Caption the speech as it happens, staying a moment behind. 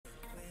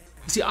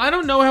See, I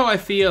don't know how I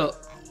feel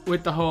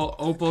with the whole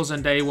Opals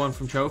on day one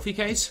from Trophy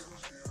Case.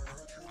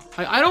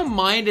 I don't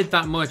mind it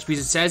that much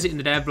because it says it in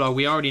the dev blog.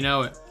 We already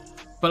know it.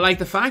 But like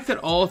the fact that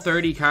all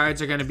 30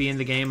 cards are going to be in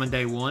the game on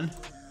day one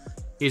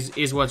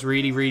is what's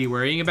really, really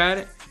worrying about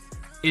it.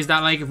 Is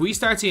that like if we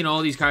start seeing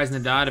all these cards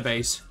in the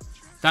database,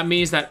 that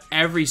means that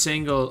every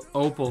single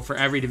Opal for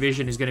every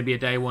division is going to be a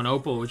day one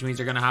Opal, which means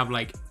they're going to have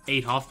like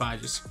 8 Hoff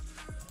badges.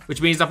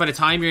 Which means that by the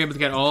time you're able to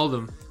get all of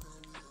them,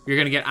 you're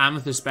going to get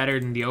Amethyst better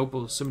than the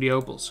Opals, some of the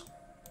Opals.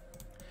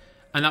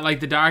 And that like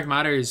the Dark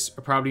Matters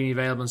are probably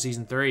available in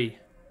Season 3.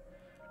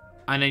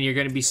 And then you're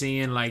going to be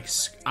seeing like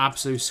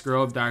absolute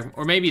scrub Dark...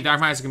 Or maybe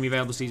Dark Matters are going to be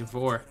available Season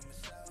 4.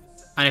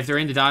 And if they're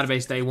in the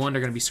database day 1,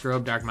 they're going to be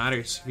scrub Dark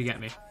Matters, if you get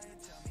me.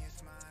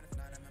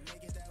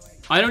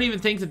 I don't even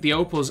think that the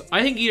Opals...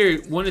 I think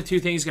either one of two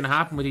things is going to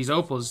happen with these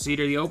Opals. It's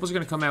either the Opals are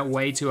going to come out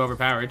way too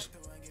overpowered,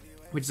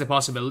 which is a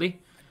possibility.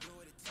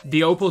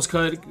 The Opals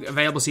could...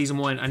 Available Season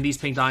 1, and these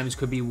Pink Diamonds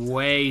could be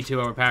way too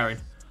overpowered.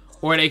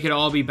 Or they could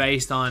all be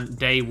based on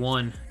day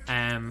 1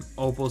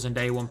 Opals and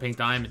day 1 Pink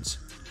Diamonds.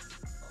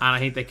 And I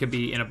think they could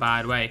be in a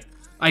bad way.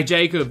 Like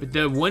Jacob,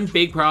 the one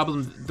big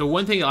problem, the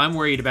one thing I'm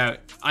worried about,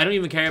 I don't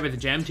even care about the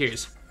gem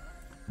tiers.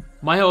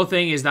 My whole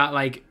thing is that,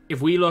 like,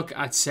 if we look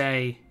at,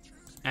 say,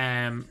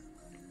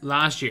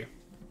 last year,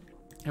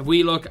 if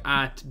we look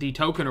at the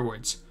token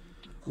rewards,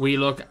 we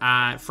look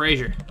at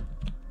Frazier.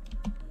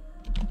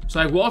 So,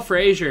 like, Walt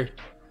Frazier,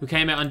 who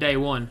came out on day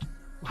 1,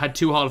 had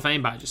 2 Hall of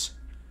Fame badges.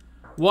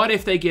 What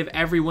if they give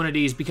every one of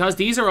these, because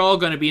these are all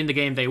going to be in the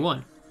game day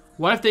 1.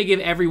 What if they give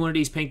every one of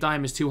these Pink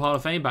Diamonds 2 Hall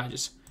of Fame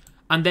badges?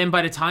 And then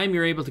by the time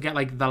you're able to get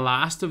like the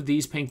last of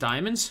these Pink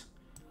Diamonds,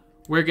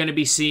 we're going to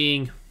be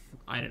seeing,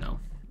 I don't know,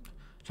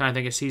 I'm trying to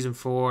think of Season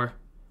 4,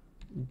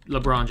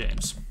 LeBron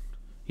James.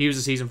 He was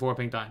a Season 4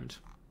 Pink Diamond.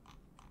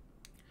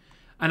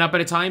 And by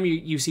the time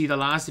you see the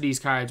last of these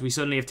cards, we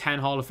suddenly have 10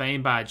 Hall of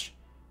Fame badge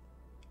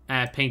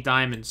Pink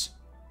Diamonds.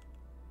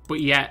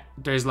 But yet,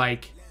 there's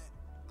like,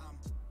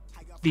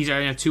 these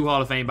are 2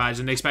 Hall of Fame badges,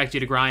 and they expect you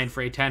to grind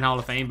for a 10 Hall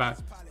of Fame badge.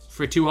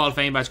 For a 2 Hall of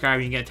Fame badge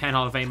card, you can get a 10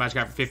 Hall of Fame badge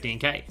card for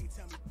 15k.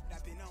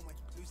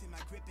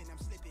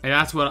 And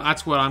that's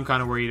what I'm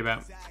kind of worried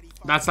about.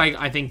 That's like,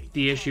 I think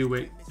the issue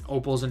with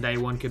Opals on day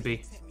 1 could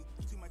be.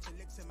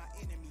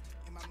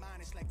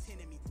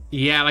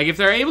 Yeah, like if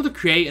they're able to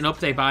create an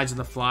update badge on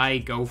the fly,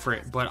 go for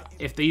it. But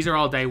if these are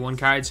all day 1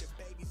 cards,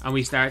 and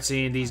we start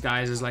seeing these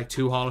guys as like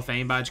 2 Hall of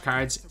Fame badge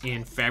cards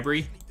in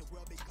February,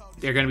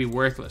 they're going to be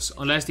worthless.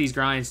 Unless these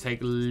grinds take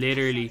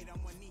literally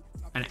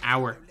an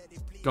hour.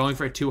 Going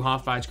for a 2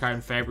 Hoff badge card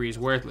in February is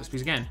worthless.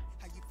 Because again,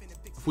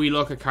 if we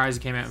look at cards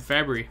that came out in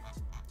February,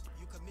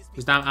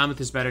 is damn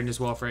Amethyst better than this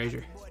Walt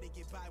Frazier?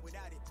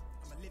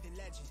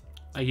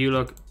 Like you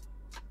look,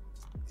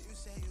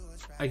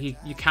 like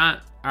you can't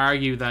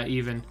argue that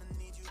even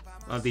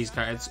of these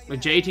cards.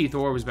 Like JT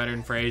Thor was better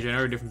than Frazier in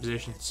other different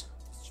positions.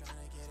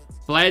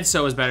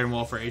 Bledsoe is better than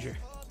Walt Frazier.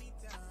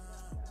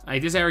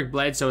 Like this Eric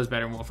Bledsoe is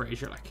better than Walt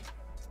Frazier. Like,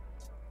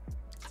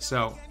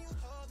 so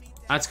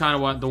that's kind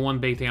of what the one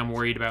big thing I'm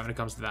worried about when it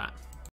comes to that.